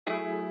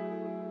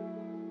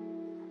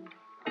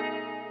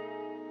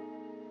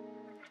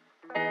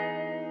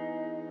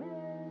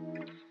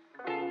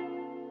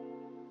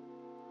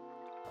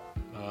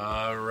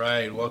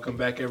right, welcome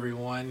back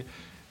everyone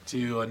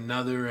to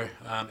another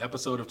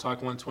episode of Talk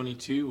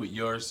 122 with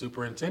your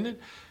superintendent,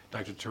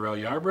 Dr. Terrell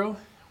Yarbrough.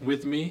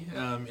 With me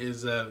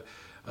is a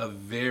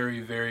very,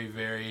 very,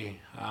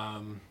 very,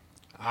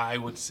 I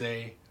would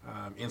say,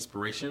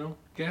 inspirational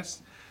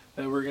guest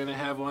that we're going to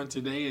have on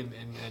today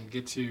and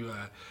get to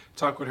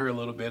talk with her a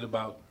little bit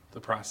about the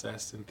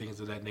process and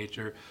things of that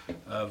nature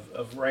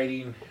of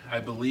writing, I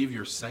believe,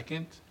 your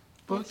second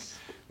book. Yes.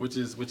 Which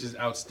is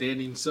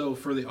outstanding. So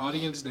for the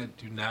audience that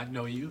do not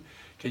know you,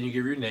 can you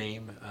give your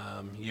name,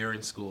 year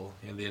in school,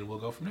 and then we'll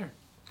go from there.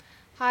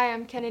 Hi,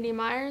 I'm Kennedy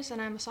Myers,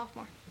 and I'm a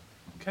sophomore.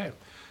 Okay.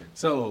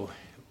 So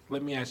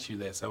let me ask you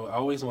this. I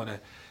always want to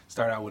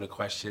start out with a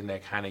question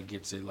that kind of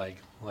gets it like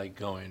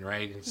going,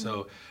 right? And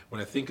so when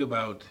I think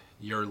about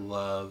your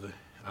love,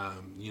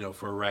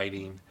 for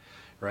writing,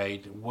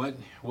 right? What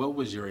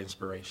was your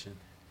inspiration?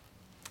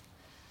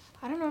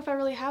 I don't know if I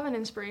really have an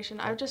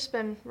inspiration. I've just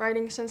been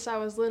writing since I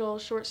was little,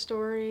 short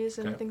stories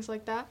and Okay. things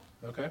like that.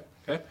 Okay.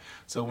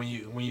 So when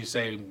you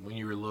say when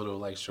you were little,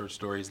 like short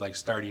stories, like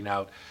starting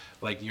out,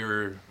 like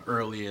your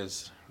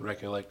earliest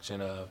recollection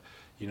of,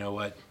 you know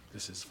what,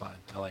 this is fun.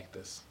 I like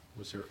this.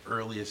 What's your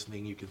earliest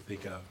thing you can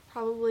think of?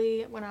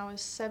 Probably when I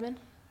was 7.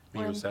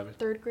 When you or were 7?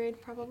 Third grade,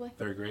 probably.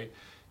 Third grade.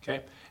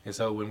 Okay. And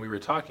so when we were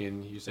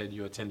talking, you said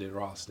you attended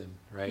Ralston,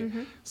 right?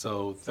 Mhm.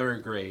 So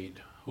third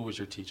grade, who was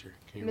your teacher?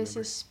 Can you remember?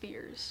 Mrs.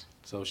 Spears.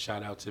 So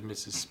shout out to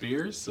Mrs.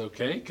 Spears,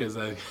 okay? Because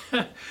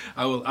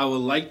I would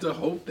like to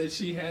hope that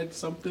she had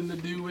something to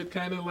do with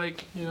kind of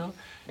like,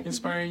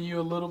 inspiring you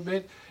a little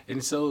bit.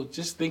 And so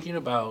just thinking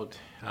about,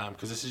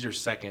 because this is your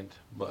second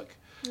book.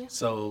 Yeah.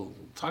 So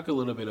talk a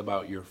little bit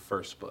about your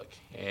first book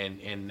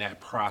and that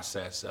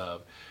process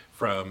of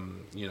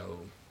from,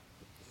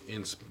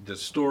 in the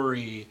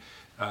story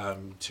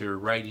to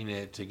writing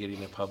it to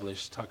getting it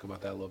published. Talk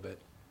about that a little bit.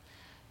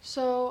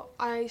 So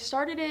I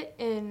started it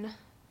in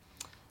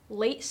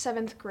late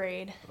 7th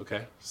grade.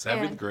 Okay.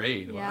 Seventh And-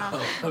 grade. yeah.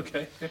 Wow.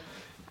 Okay.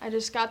 I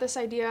just got this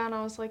idea and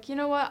I was like, you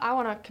know what, I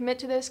want to commit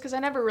to this because I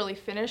never really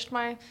finished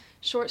my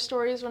short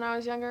stories when I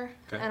was younger.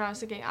 Okay. And I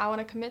was thinking, I want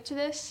to commit to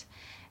this.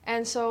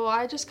 And so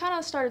I just kind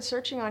of started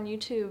searching on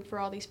YouTube for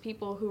all these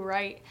people who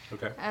write.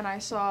 Okay. And I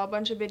saw a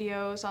bunch of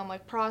videos on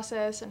like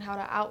process and how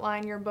to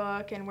outline your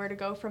book and where to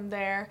go from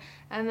there.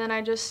 And then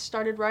I just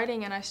started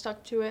writing and I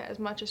stuck to it as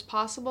much as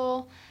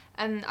possible.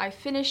 And I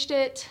finished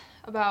it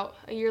about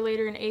a year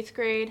later in 8th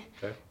grade.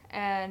 Okay.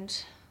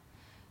 And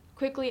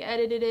quickly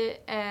edited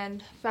it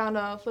and found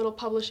a little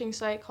publishing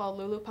site called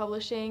Lulu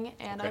Publishing,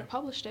 and I Okay.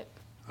 published it.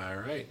 All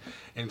right.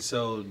 And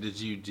so did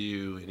you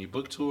do any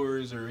book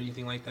tours or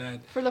anything like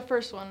that? For the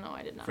first one, no,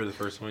 I did not. For the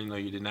first one? No,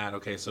 you did not.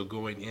 Okay, so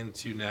going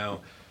into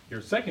now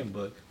your second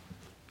book.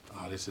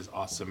 Oh, this is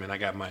awesome. And I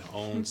got my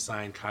own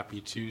signed copy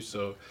too.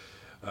 So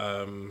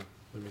let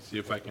me see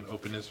if I can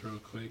open this real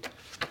quick.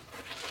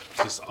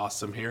 Just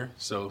awesome here.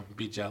 So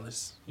be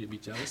jealous. You be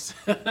jealous.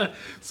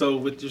 So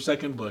with your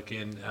second book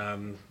and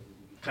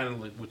kind of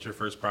like with your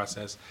first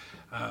process,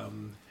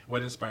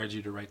 what inspired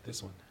you to write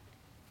this one?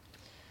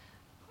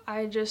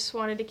 I just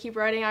wanted to keep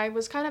writing. I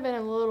was kind of in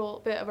a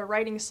little bit of a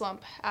writing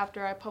slump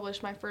after I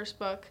published my first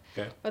book.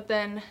 Okay. But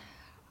then,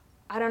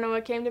 I don't know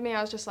what came to me.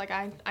 I was just like,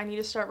 I need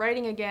to start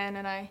writing again.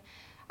 And I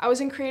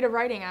was in creative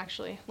writing,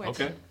 actually, with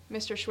Okay.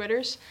 Mr.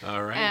 Schwitters.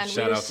 All right. And we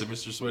Shout out just- to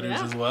Mr. Switters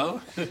Yeah. as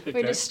well.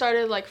 We just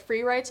started like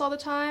free writes all the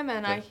time.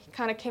 And Okay. I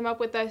kind of came up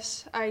with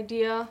this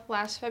idea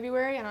last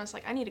February. And I was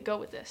like, I need to go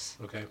with this.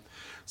 Okay.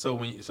 So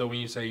when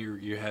you say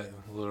you had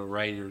a little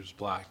writer's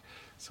block,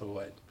 so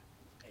what,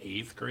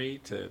 8th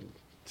grade to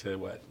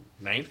what,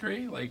 9th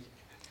grade? Like,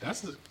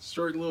 that's a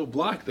short little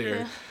block there.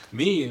 Yeah.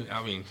 Me,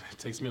 I mean, it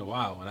takes me a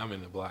while when I'm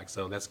in the block,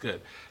 so that's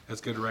good. That's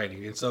good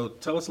writing. And so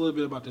tell us a little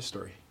bit about this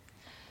story.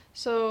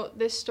 So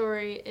this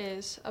story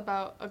is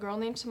about a girl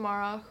named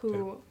Tamara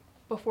who,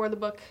 before the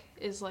book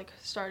is like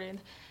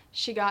started,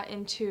 she got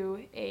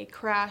into a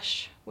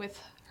crash with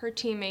her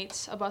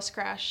teammates, a bus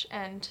crash,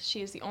 and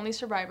she is the only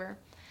survivor.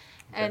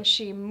 Okay. And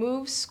she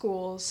moves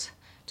schools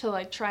to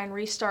like try and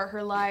restart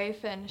her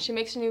life, and she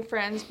makes new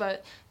friends,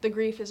 but the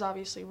grief is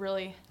obviously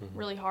really,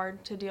 really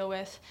hard to deal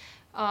with.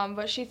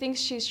 But she thinks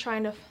she's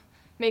trying to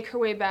make her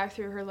way back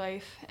through her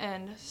life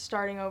and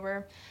starting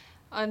over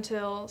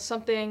until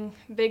something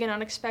big and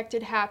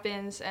unexpected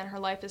happens and her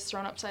life is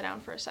thrown upside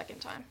down for a second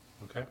time.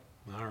 Okay.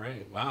 All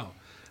right. Wow.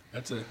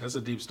 That's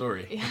a deep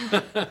story.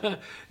 Yeah.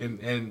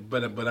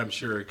 but I'm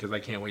sure, because I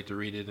can't wait to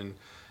read it, and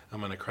I'm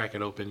gonna crack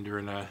it open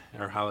during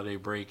our holiday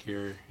break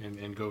here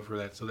and go for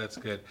that. So that's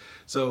good.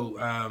 So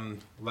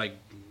like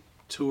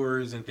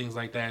tours and things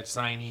like that,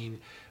 signing.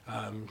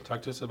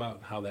 Talk to us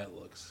about how that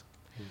looks.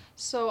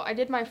 So I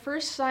did my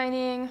first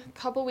signing a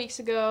couple weeks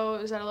ago.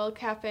 It was at a little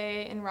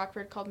cafe in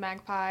Rockford called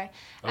Magpie.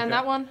 And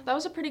Okay. that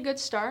was a pretty good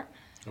start.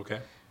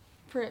 Okay.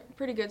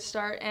 Pretty good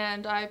start.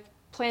 And I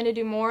plan to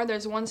do more.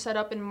 There's one set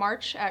up in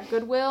March at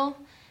Goodwill.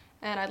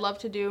 And I'd love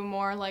to do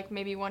more, like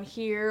maybe one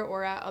here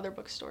or at other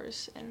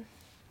bookstores in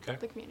Okay.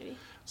 the community.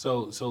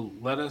 So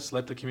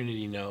let the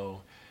community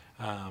know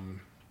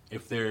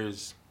if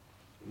there's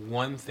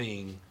one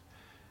thing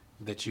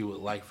that you would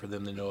like for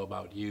them to know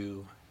about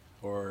you,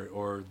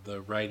 or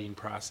the writing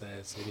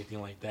process, anything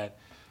like that?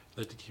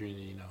 Let the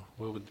community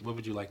know. What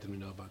would you like them to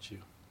know about you?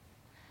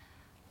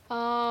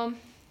 Um,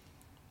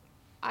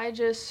 I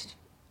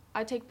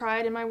take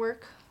pride in my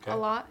work Okay. a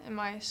lot, in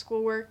my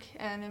schoolwork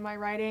and in my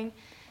writing,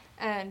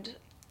 and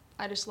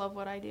I just love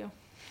what I do.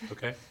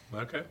 Okay.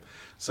 Okay.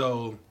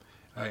 So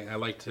I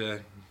like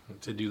to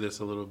do this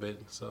a little bit.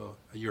 So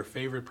your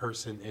favorite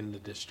person in the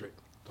district,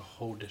 the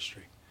whole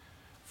district,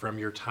 from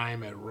your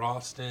time at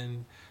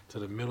Ralston to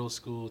the middle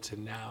school to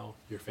now,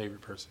 your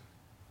favorite person.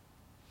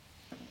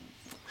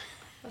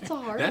 That's a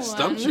hard That one.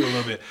 stumped you a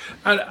little bit.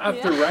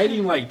 After Yeah.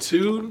 writing like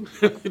two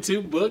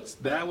books,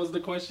 that was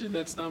the question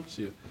that stumped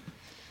you.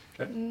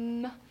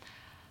 Okay.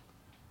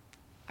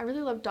 I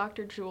really love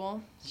Dr.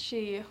 Jewel.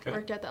 She Okay.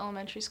 worked at the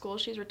elementary school.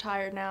 She's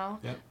retired now,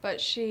 Yep.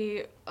 but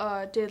she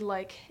did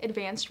like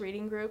advanced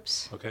reading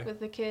groups Okay. with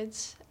the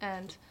kids,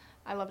 and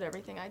I loved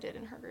everything I did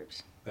in her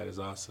groups. That is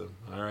awesome.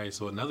 All right,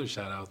 so another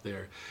shout out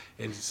there.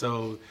 And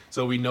so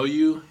we know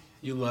you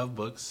love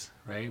books,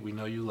 right? We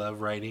know you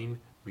love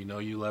writing. We know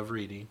you love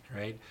reading,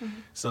 right?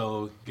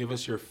 So give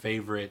us your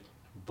favorite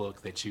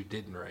book that you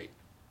didn't write.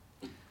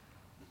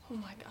 Oh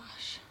my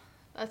gosh.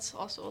 That's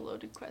also a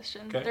loaded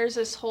question. Okay. There's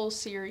this whole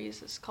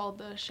series. It's called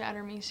the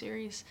Shatter Me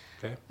series.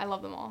 Okay. I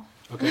love them all.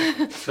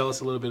 Okay. Tell us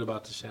a little bit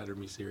about the Shatter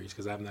Me series,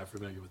 because I'm not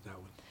familiar with that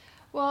one.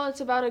 Well,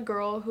 it's about a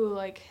girl who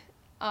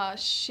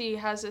she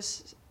has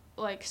this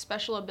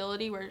special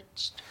ability where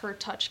her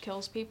touch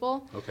kills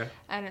people, Okay.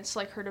 and it's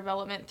like her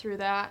development through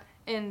that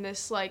in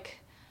this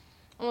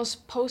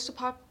almost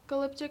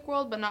post-apocalyptic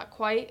world, but not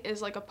quite.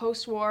 Is like a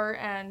post-war,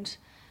 and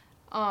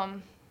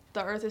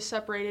the earth is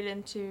separated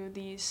into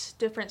these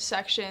different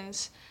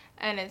sections,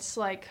 and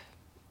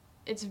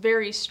it's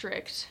very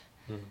strict.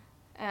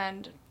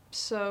 And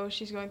so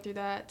she's going through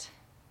that.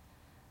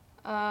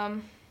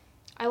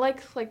 I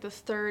like the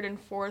third and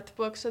fourth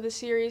books of the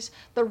series.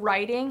 The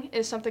writing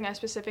is something I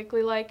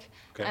specifically like,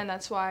 Okay. and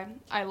that's why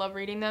I love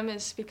reading them,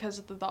 is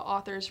because the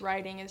author's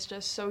writing is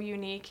just so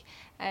unique,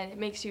 and it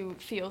makes you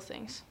feel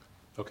things.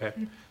 Okay.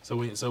 So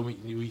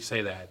we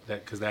say that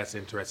because that's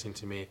interesting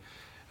to me.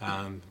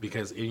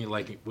 Because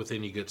with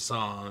any good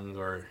song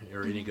or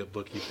any good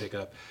book you pick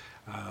up,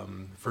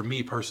 for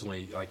me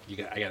personally, I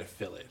got to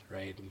feel it,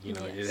 right? You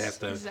know, it Yes,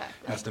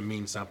 has to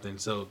mean something.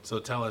 So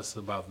tell us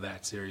about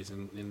that series,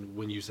 and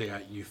when you say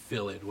you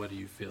feel it, what do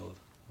you feel?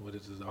 What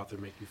does the author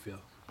make you feel?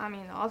 I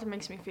mean, the author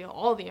makes me feel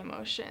all the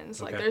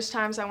emotions. Okay. There's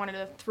times I wanted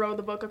to throw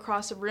the book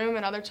across the room,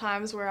 and other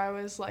times where I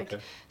was Okay.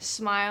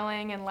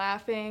 smiling and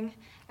laughing.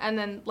 And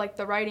then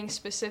the writing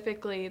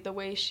specifically, the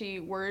way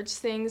she words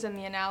things and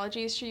the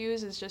analogies she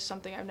uses is just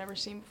something I've never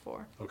seen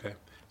before. Okay.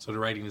 So the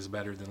writing is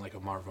better than a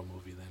Marvel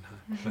movie then,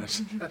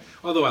 huh?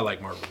 Although I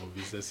like Marvel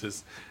movies, this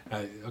is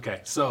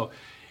okay. So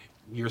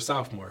you're a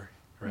sophomore,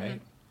 right?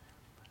 Mm-hmm.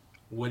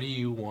 What do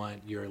you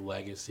want your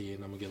legacy?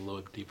 And I'm gonna get a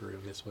little deeper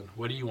in this one.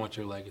 What do you want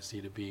your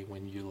legacy to be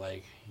when you're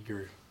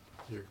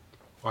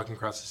walking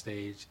across the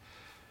stage?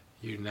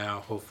 You now,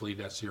 hopefully,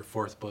 that's your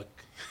fourth book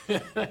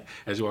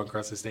as you walk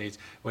across the stage.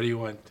 What do you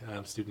want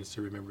students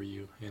to remember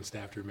you and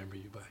staff to remember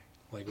you by?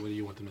 What do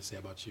you want them to say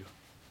about you?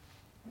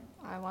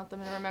 I want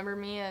them to remember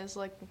me as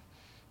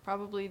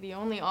probably the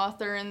only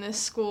author in this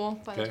school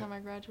by the Okay. time I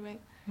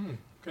graduate.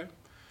 Okay.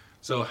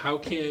 So how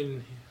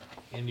can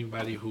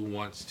anybody who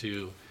wants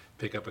to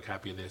pick up a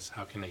copy of this,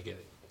 how can they get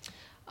it?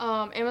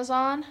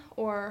 Amazon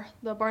or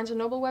the Barnes &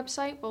 Noble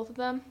website, both of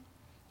them.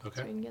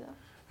 Okay. So you can get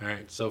that. All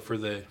right. So for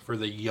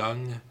the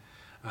young,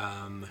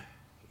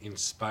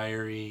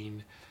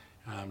 inspiring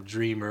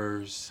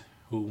dreamers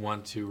who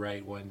want to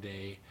write one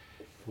day,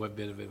 what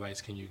bit of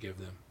advice can you give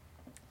them?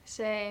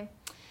 Say,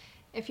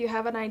 if you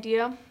have an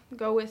idea,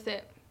 go with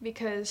it,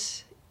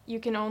 because you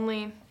can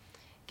only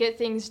get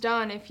things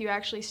done if you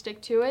actually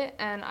stick to it,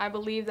 and I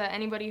believe that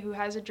anybody who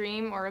has a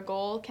dream or a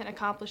goal can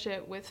accomplish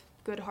it with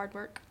good hard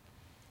work.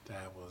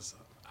 That was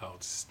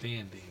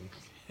outstanding,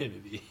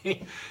 Kennedy.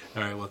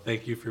 All right. Well,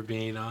 thank you for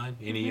being on.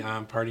 Any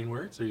parting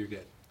words, or you're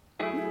good?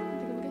 I think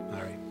I'm good.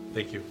 All right.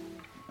 Thank you.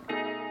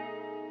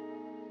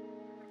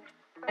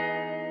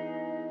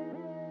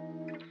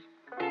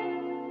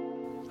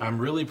 I'm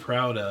really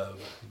proud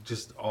of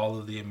just all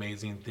of the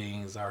amazing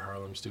things our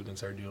Harlem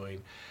students are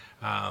doing.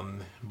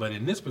 But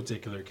in this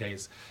particular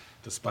case,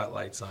 the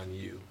spotlight's on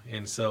you.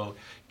 And so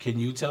can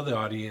you tell the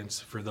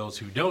audience, for those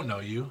who don't know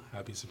you,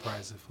 I'd be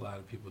surprised if a lot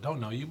of people don't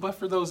know you, but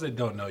for those that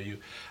don't know you,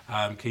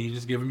 can you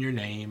just give them your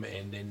name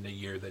and then the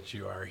year that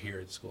you are here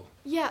at school?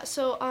 Yeah,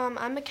 so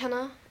I'm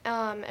McKenna.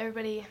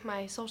 Everybody,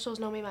 my socials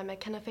know me by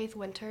McKenna Faith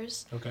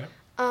Winters. Okay.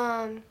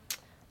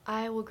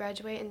 I will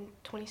graduate in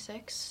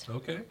 26.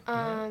 Okay.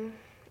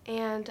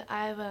 And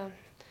I'm a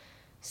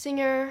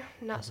singer,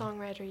 not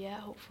songwriter yet,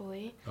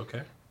 hopefully.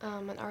 Okay.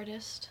 An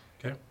artist.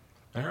 Okay.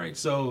 All right.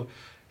 So,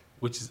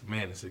 which is,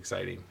 man, it's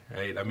exciting,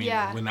 right? I mean,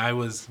 Yeah. when I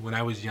was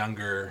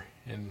younger,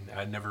 and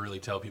I never really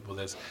tell people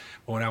this,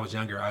 but when I was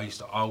younger, I used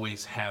to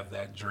always have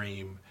that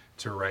dream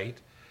to write.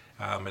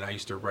 And I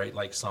used to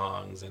write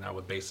songs, and I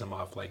would base them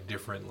off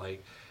different,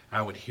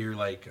 I would hear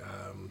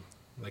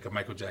like a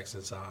Michael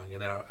Jackson song,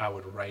 and I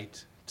would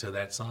write to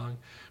that song,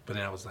 but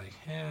then I was like,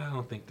 I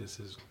don't think this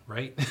is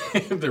right,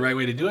 the right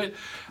way to do it,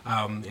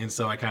 and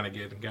so I kind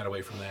of got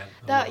away from that.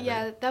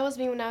 That was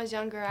me when I was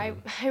younger. I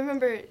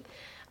remember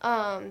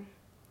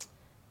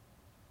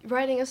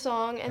writing a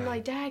song and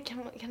like, Dad,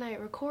 can I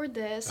record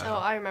this? Oh,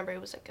 I remember it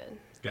wasn't good.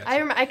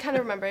 Gotcha. I kind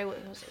of remember it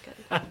wasn't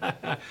good.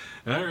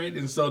 All right,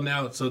 and so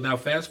now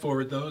fast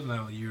forward though.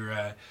 Now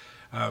you're,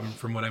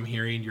 from what I'm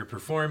hearing, you're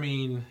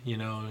performing,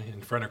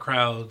 in front of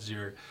crowds.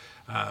 You're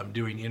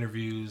doing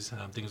interviews,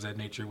 things of that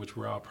nature, which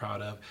we're all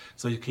proud of.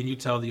 So can you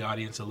tell the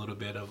audience a little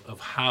bit of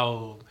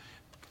how,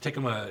 take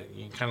them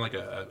kind of like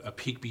a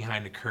peek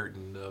behind the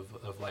curtain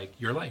of like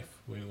your life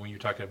when you're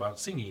talking about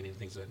singing and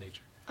things of that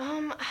nature?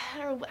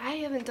 I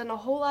haven't done a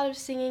whole lot of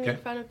singing Okay. in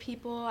front of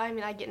people. I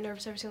mean, I get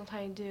nervous every single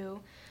time I do.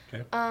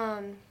 Okay.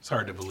 It's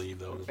hard to believe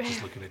though,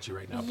 just looking at you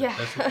right now. But Yeah.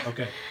 That's,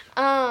 okay.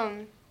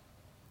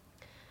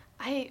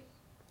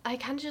 I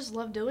kind of just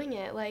love doing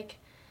it. Like,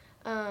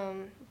 I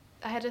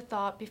had a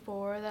thought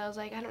before that I was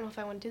like, I don't know if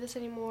I want to do this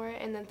anymore.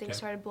 And then things Okay.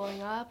 started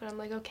blowing up, and I'm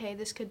like, okay,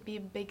 this could be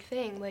a big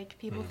thing. Like,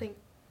 people think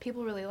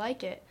people really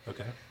like it.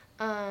 Okay.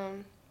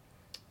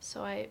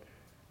 So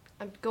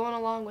I'm going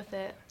along with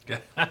it.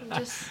 I'm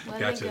just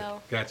letting it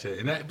go. Gotcha.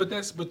 And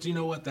but you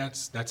know what?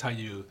 That's how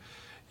you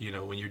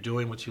when you're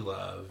doing what you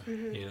love,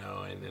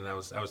 and I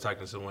was talking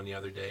to someone the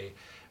other day,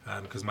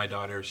 because my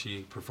daughter,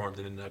 she performed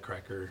in the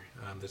Nutcracker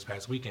this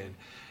past weekend,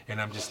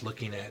 and I'm just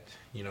looking at,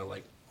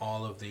 like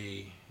all of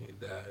the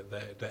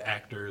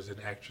actors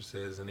and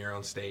actresses, and they're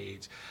on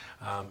stage,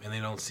 and they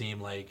don't seem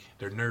like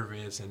they're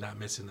nervous and not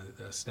missing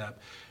a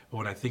step. But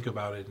when I think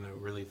about it and I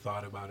really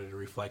thought about it and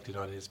reflected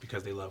on it, it's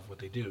because they love what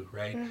they do,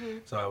 right?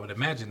 So I would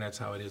imagine that's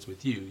how it is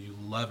with you. You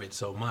love it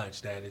so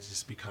much that it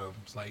just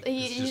becomes like You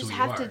it's just just who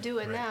have you to are, do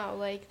it right? now.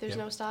 Like, there's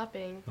Yeah. no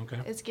stopping. Okay.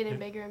 It's getting Yeah.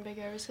 bigger and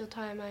bigger every single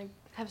time I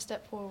have a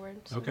step forward.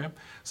 So. Okay.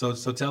 So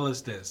tell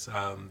us this.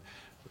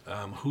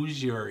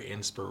 Who's your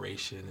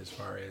inspiration as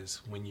far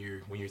as when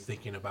you're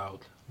thinking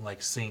about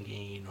like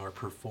singing or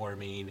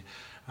performing?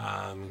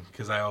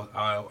 Because I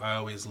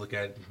always look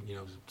at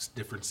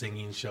different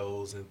singing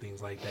shows and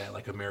things like that,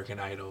 like American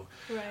Idol.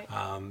 Right.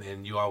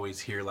 And you always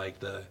hear like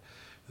the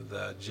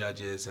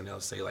judges, and they'll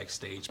say like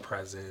stage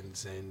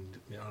presence and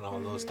and all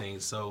those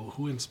things. So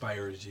who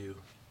inspires you?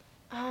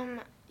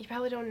 You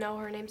probably don't know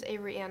her. Her name's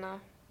Avery Anna.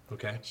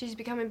 Okay. She's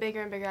becoming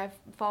bigger and bigger. I've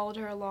followed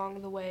her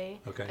along the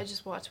way. Okay. I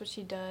just watch what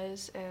she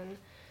does, and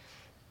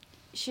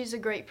she's a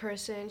great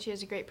person. She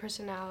has a great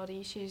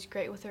personality. She's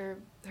great with her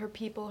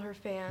people, her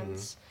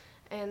fans,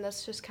 and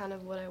that's just kind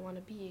of what I want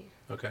to be.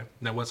 Okay.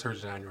 Now what's her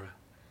genre?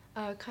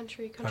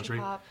 Country Country?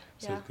 pop.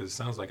 Yeah. Because it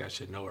sounds like I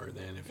should know her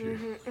then.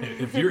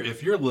 If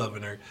you're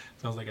loving her, it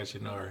sounds like I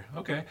should know her.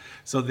 Okay.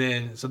 So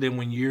then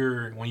when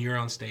you're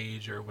on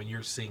stage or when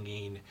you're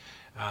singing,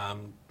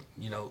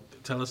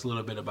 tell us a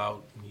little bit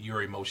about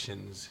your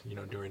emotions,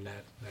 during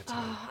that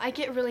time. I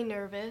get really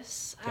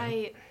nervous.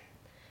 Okay.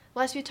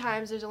 Last few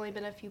times, there's only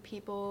been a few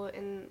people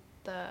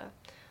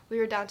we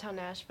were downtown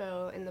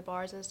Nashville in the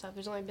bars and stuff.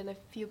 There's only been a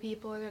few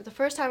people in there. The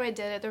first time I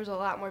did it, there was a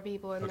lot more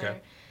people in Okay.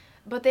 there.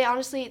 But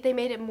they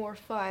made it more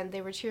fun.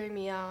 They were cheering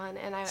me on,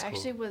 and I That's cool.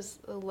 actually was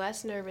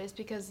less nervous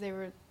because they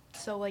were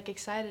so like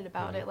excited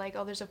about it. Like,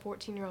 oh, there's a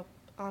 14-year-old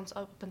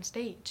up on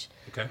stage.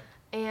 Okay.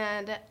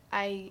 And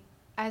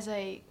as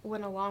I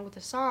went along with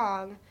the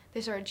song, they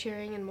started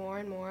cheering and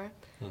more,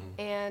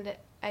 and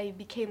I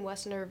became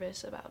less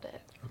nervous about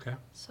it. Okay.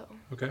 So.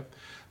 Okay.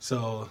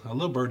 So a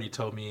little birdie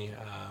told me,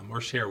 or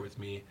shared with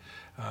me,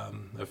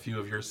 a few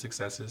of your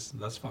successes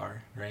thus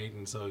far, right?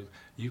 And so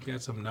you've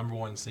got some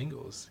 #1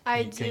 singles.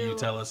 Can you do.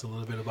 tell us a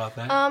little bit about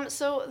that?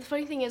 So the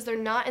funny thing is, they're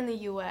not in the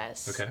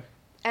U.S. Okay.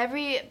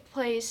 Every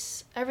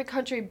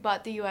country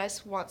but the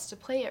U.S. wants to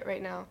play it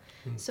right now.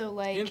 So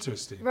like.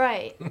 Interesting.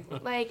 Right.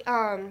 Like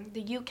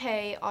the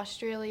U.K.,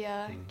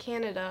 Australia,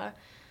 Canada.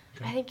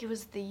 Okay. I think it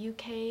was the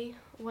U.K.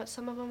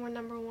 Some of them were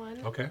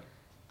 #1. Okay.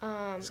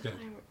 That's good.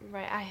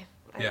 Right.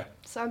 Yeah.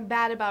 So I'm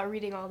bad about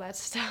reading all that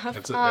stuff.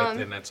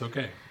 And that's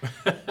okay.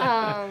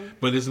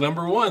 But it's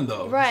 #1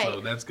 though. Right.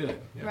 So that's good.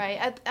 Yeah.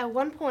 Right. At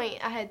one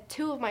point, I had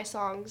 2 of my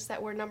songs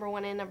that were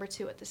 #1 and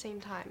 #2 at the same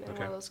time in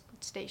one of those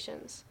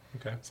stations.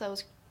 Okay. So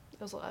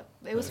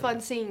it was fun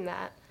seeing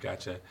that.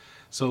 Gotcha.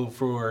 So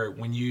for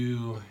when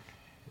you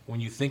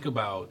think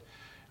about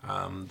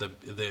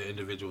the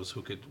individuals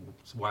who could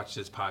watch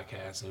this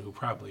podcast and who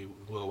probably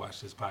will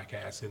watch this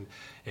podcast,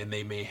 and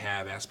they may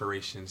have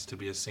aspirations to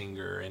be a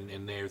singer,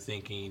 and they're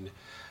thinking,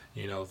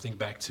 think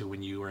back to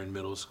when you were in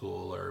middle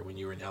school or when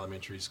you were in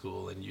elementary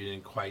school and you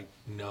didn't quite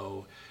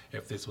know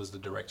if this was the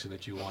direction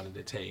that you wanted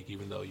to take,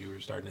 even though you were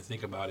starting to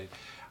think about it.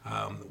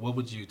 What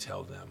would you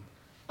tell them?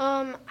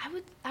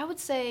 I would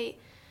say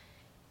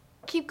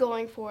keep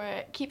going for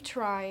it. Keep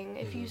trying.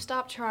 If you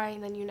stop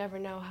trying, then you never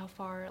know how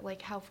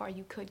far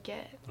you could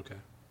get. Okay.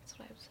 That's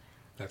what I would say.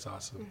 That's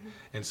awesome.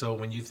 And so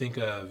when you think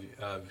of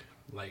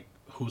like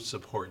who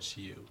supports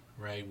you,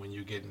 right? When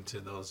you get into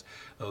those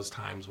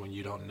times when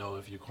you don't know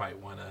if you quite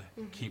want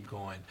to keep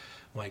going,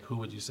 like who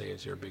would you say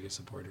is your biggest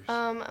supporters?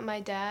 My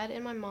dad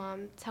and my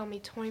mom tell me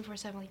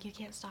 24/7, like, you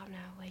can't stop now.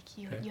 Like,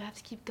 you have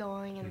to keep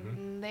going,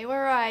 and they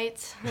were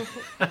right.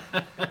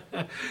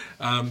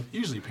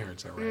 Usually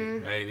parents are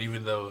right, right?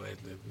 Even though,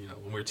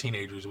 when we're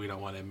teenagers, we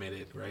don't want to admit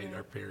it, right?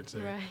 Our parents are,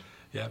 Right.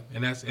 yeah,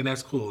 and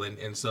that's cool.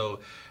 And so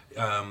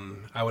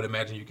I would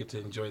imagine you get to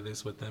enjoy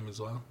this with them as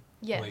well.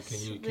 Yes, Like, can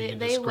you they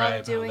describe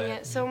love doing how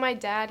that, it. So my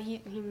dad, he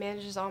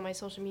manages all my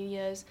social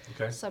medias.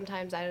 Okay.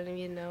 Sometimes I don't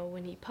even know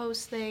when he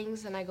posts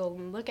things, and I go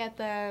and look at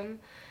them.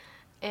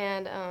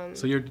 And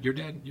So your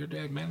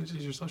dad manages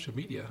your social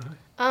media,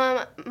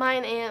 huh?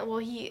 mine and well,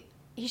 he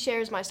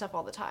shares my stuff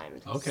all the time.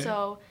 Okay.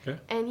 So Okay.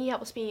 and he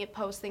helps me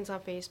post things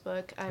on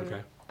Facebook. I'm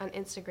Okay. an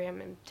Instagram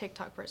and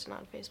TikTok person,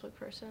 not a Facebook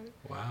person.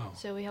 Wow.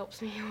 So he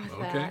helps me with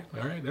Okay. that.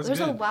 All right. That's There's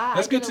good. a lot.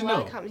 That's I good get to a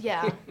lot know. of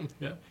yeah.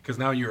 Yeah. Because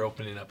now you're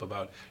opening up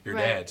about your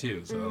Right. dad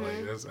too. So like,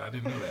 I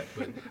didn't know that,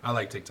 but I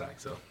like TikTok.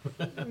 So.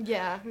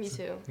 Yeah, me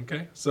too.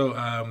 Okay.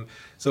 So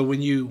so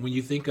when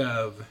you think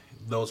of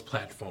those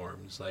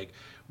platforms, like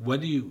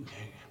what do you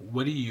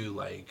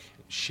like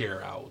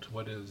share out?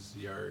 What is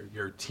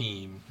your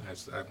team?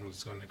 As I'm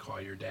just going to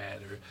call your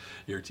dad or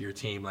your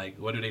team. Like,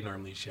 what do they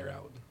normally share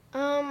out?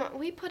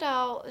 We put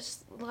out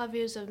just a lot of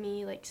videos of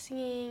me like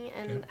singing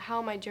and Okay.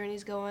 how my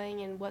journey's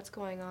going and what's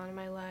going on in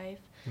my life.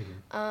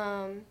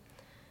 Mhm.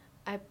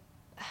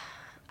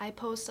 I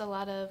post a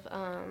lot of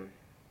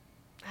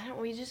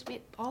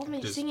all of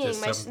me Just- singing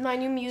just my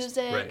new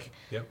music. Right.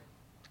 Yep.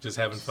 Just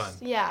having fun.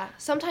 Yeah.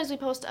 Sometimes we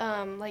post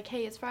like,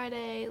 hey, it's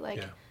Friday. Like,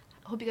 Yeah.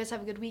 hope you guys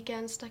have a good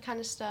weekend. Kind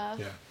of stuff.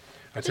 Yeah.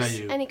 I tell Just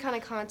you, any kind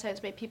of content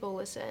to make people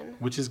listen.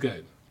 which is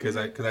good because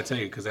I tell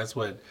you, because that's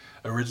what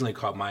originally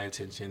caught my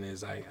attention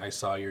is I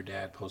saw your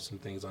dad post some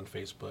things on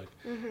Facebook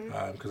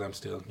because I'm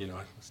still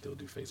I still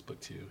do Facebook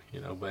too,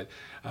 but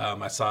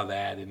I saw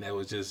that and that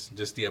was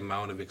just the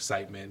amount of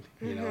excitement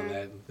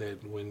that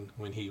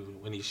when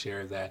he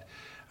shared that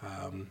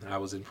I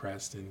was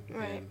impressed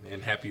Right.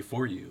 and happy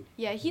for you.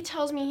 Yeah, he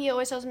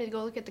always tells me to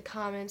go look at the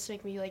comments to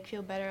make me like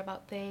feel better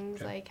about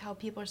things, Okay. like how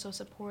people are so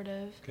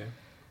supportive. Okay.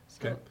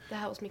 So Okay. that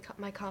helps me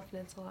my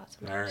confidence a lot All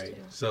sometimes right.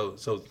 too.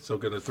 So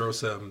gonna throw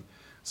some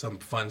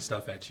fun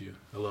stuff at you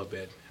a little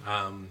bit.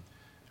 Are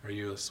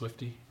you a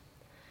Swiftie?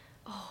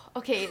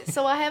 Okay,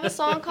 so I have a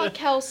song called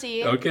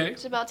Kelsey. Okay.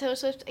 It's about Taylor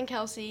Swift and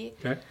Kelsey.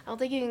 Okay. I don't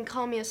think you can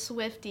call me a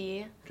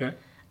Swiftie. Okay.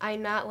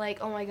 I'm not like,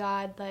 oh my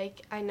God,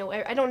 like I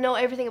don't know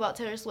everything about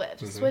Taylor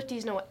Swift.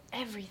 Swifties know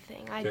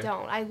everything. I Okay.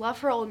 don't. I love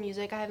her old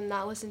music. I have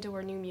not listened to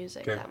her new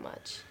music Okay. that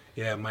much.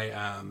 Yeah, my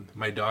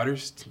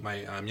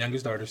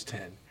youngest daughter's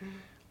 10,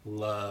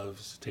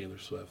 loves Taylor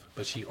Swift,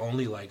 but she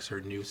only likes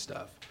her new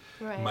stuff.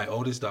 Right. My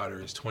oldest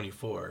daughter is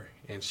 24,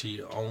 and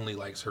she only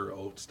likes her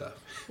old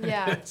stuff.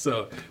 Yeah.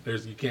 So they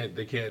can't I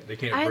bridge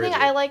think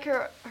it. I like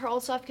her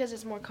old stuff because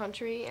it's more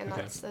country, and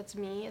Okay. that's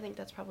me. I think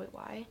that's probably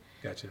why.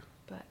 Gotcha.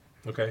 But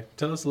Okay,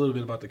 tell us a little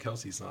bit about the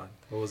Kelsey song.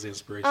 What was the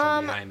inspiration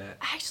behind that?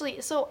 actually,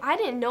 so I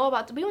didn't know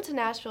about. We went to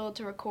Nashville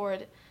to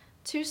record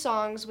 2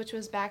 songs, which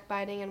was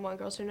Backbiting and One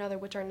Girl to Another,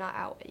 which are not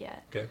out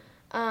yet. Okay.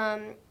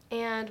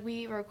 And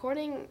we were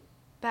recording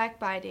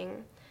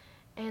Backbiting,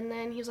 and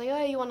then he was like,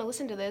 "Oh, you want to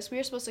listen to this?" We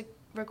were supposed to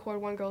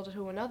record One Girl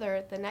to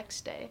Another the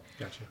next day.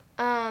 Gotcha.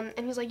 And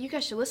he was like, "You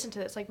guys should listen to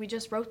this. Like, we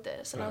just wrote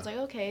this." And I was like,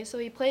 "Okay." So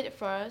he played it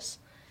for us,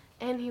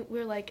 and we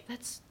were like,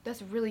 "That's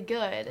really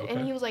good." Okay.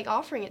 And he was like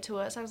offering it to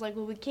us. I was like,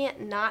 "Well, we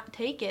can't not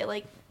take it.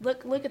 Like,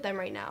 look at them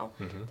right now.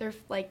 They're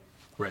like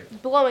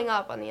Right. blowing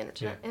up on the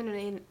internet.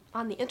 Yeah.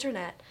 On the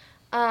internet."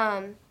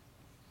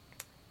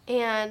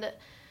 And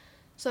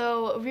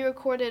so we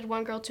recorded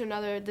One Girl to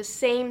Another the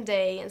same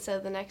day instead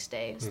of the next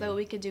day, so that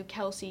we could do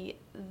Kelsey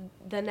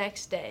the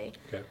next day.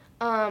 Okay.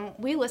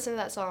 We listened to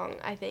that song,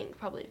 I think,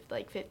 probably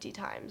like 50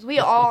 times. We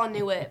all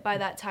knew it by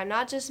that time,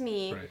 not just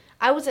me. Right.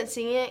 I wasn't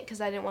singing it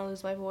because I didn't want to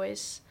lose my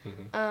voice,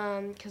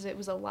 because it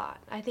was a lot.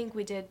 I think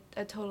we did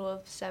a total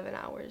of 7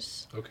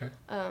 hours Okay.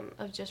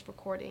 of just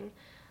recording.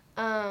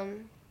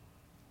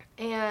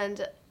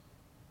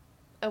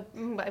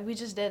 We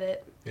just did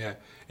it. Yeah,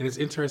 and it's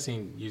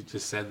interesting you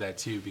just said that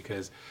too,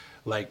 because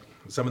like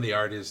some of the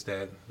artists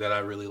that I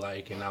really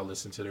like, and I'll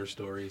listen to their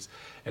stories,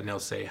 and they'll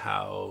say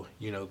how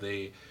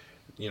they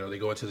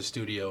go into the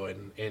studio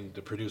and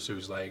the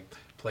producers like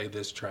play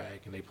this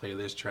track and they play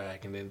this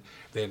track, and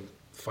then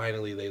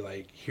finally they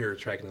like hear a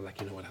track and they're like,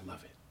 you know what, I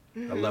love it.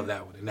 I love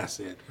that one, and that's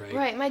it, right?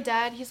 Right. My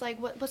dad, he's like,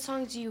 what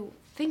songs are you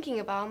thinking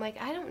about? I'm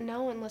like, I don't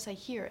know unless I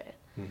hear it.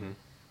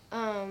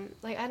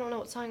 Like, I don't know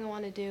what song I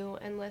want to do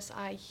unless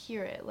I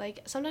hear it.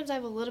 Like, sometimes I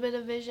have a little bit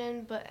of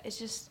vision, but it's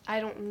just, I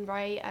don't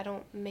write, I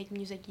don't make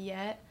music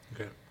yet,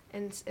 Okay.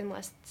 and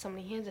unless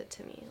somebody hands it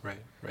to me. Right.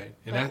 But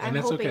And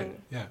that's okay.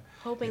 Yeah.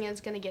 Hoping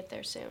it's going to get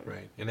there soon.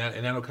 Right, and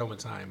that'll come with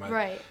time.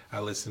 Right. I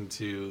listen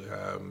to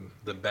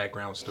the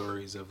background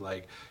stories of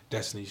like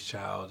Destiny's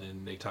Child,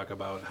 and they talk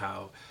about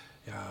how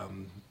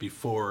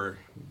before,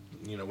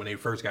 when they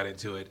first got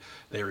into it,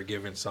 they were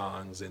given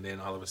songs, and then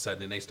all of a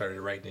sudden, they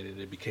started writing it, and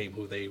it became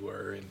who they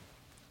were, and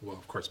well,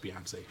 of course,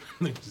 Beyonce.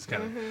 Just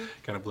kind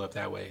of blew up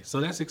that way. So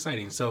that's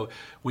exciting. So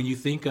when you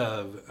think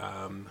of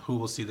who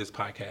will see this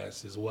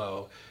podcast as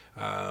well,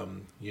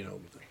 you know,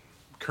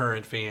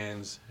 current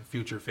fans,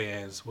 future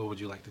fans, what would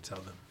you like to tell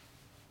them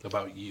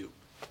about you?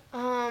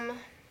 I'm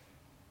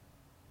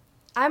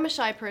a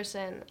shy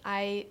person.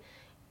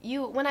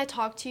 When I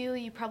talk to you,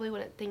 you probably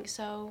wouldn't think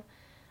so.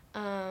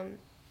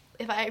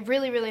 If I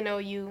really, really know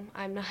you,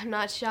 I'm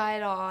not shy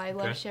at all. I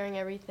love sharing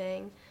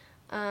everything.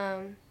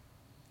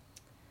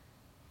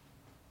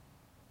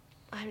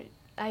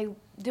 I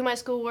do my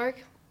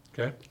schoolwork.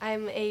 Okay.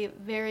 I'm a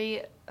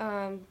very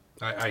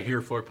I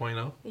hear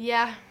 4.0.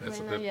 yeah.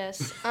 That's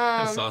yes.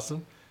 That's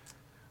awesome.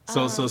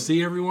 So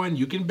see everyone,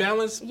 you can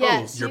balance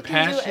yes, both your you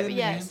can do passion it,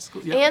 yes. and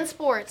school. And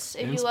sports.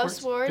 If And you love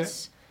sports,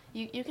 sports,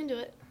 you can do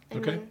it. I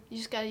Okay. mean, you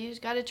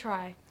just gotta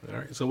try. All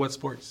right. So what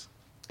sports?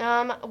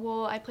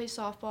 Well, I play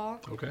softball.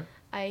 Okay.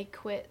 I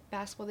quit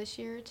basketball this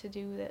year to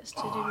do this,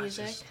 to do Oh, it's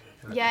music. just-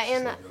 Yeah, I just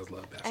and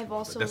love basketball, I've but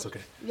also that's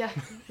okay. Yeah,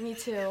 me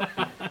too.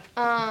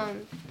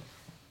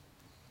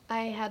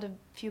 I had a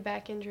few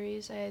back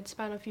injuries. I had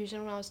spinal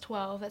fusion when I was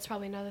 12. That's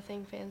probably another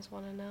thing fans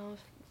want to know.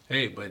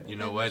 Hey, but you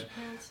know what?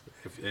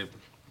 If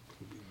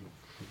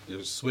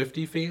there's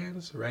Swiftie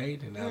fans, right?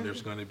 And now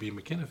there's going to be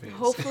McKenna fans.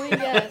 Hopefully,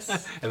 yes.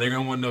 And they're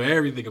going to want to know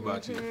everything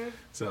about you.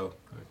 So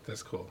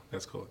that's cool.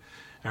 That's cool.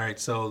 All right.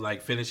 So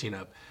like finishing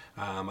up,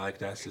 I like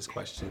to ask this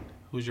question.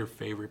 Who's your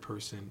favorite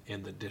person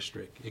in the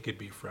district? It could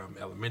be from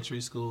elementary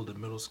school to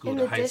middle school In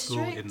to the high school,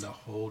 district? in the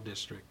whole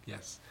district.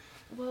 Yes.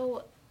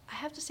 Well, I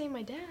have to say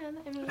my dad.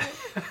 I mean,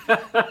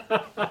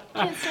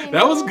 can't say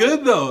That was no.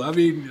 good though. I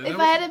mean, If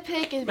I had to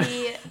pick, it'd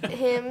be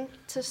him,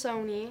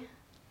 Sony,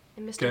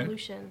 and Mr. Okay.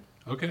 Lucian.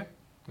 Okay.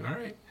 All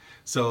right.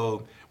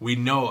 So we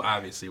know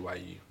obviously why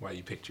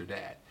you picked your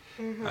dad.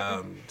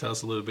 Tell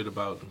us a little bit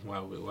about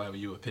why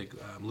you would pick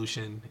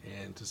Lucian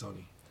and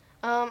Tassoni.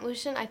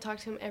 Lucian, I talk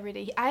to him every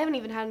day. I haven't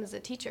even had him as a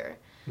teacher.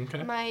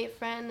 Okay. My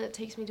friend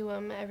takes me to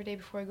him every day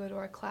before I go to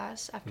our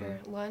class after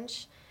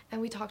lunch,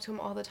 and we talk to him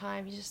all the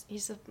time.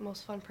 He's the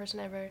most fun person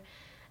ever.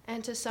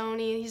 And to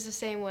Sony, he's the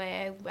same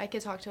way. I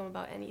could talk to him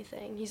about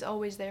anything. He's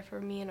always there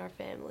for me and our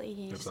family.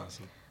 He's That's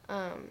awesome.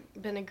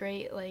 been a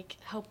great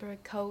helper,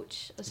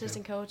 coach,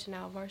 assistant coach, and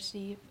now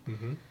varsity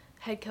Mm-hmm.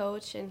 head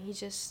coach. And he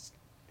just,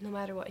 no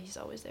matter what, he's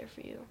always there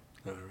for you.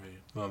 All right.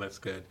 Well, that's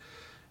good.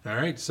 All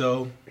right.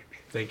 So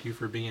thank you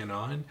for being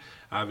on.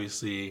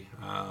 Obviously,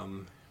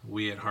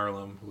 we at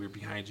Harlem, we're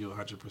behind you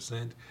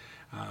 100%.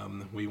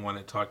 We want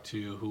to talk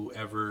to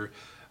whoever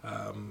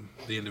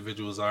the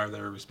individuals are that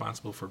are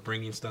responsible for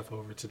bringing stuff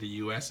over to the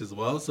U.S. as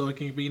well, so it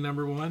can be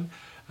number one,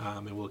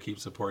 and we'll keep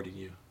supporting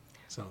you.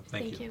 So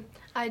thank you.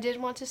 I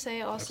did want to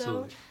say also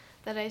Absolutely.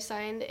 that I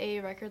signed a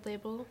record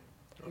label.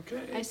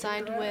 Okay. I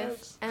signed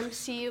with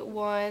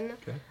MC1,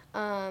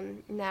 Okay.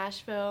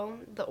 Nashville,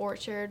 The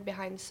Orchard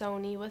behind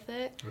Sony with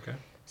it. Okay.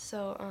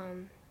 So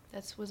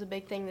that was a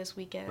big thing this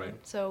weekend. Right.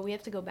 So we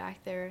have to go back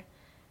there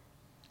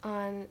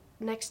on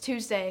next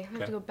Tuesday. We have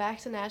Okay. to go back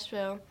to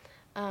Nashville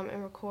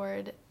and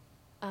record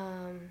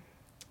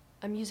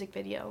a music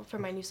video for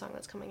my new song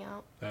that's coming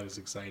out. That is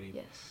exciting.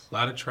 Yes. A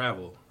lot of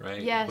travel,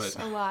 right? Yes,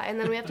 But, a lot. And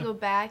then we have to go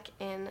back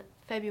in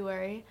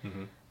February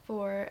Mhm.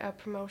 for a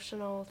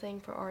promotional thing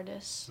for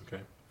artists.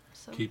 Okay.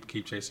 So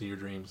Keep chasing your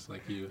dreams,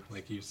 like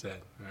you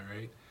said. All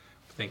right.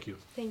 Thank you.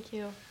 thank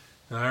you.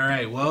 All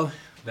right. Well,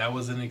 that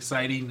was an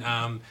exciting,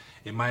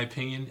 in my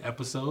opinion,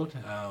 episode.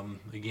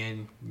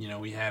 Again, you know,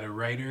 we had a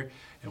writer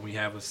and we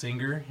have a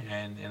singer,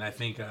 and I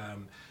think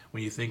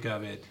when you think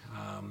of it,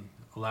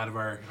 a lot of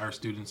our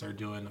students are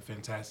doing a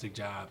fantastic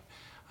job,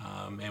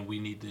 and we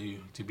need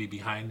to be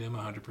behind them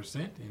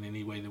 100% in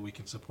any way that we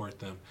can support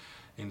them.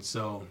 And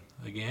so,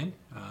 again,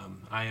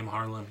 I am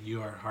Harlem.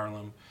 You are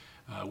Harlem.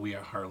 We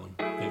are Harlem.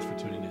 Thanks for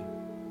tuning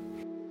in.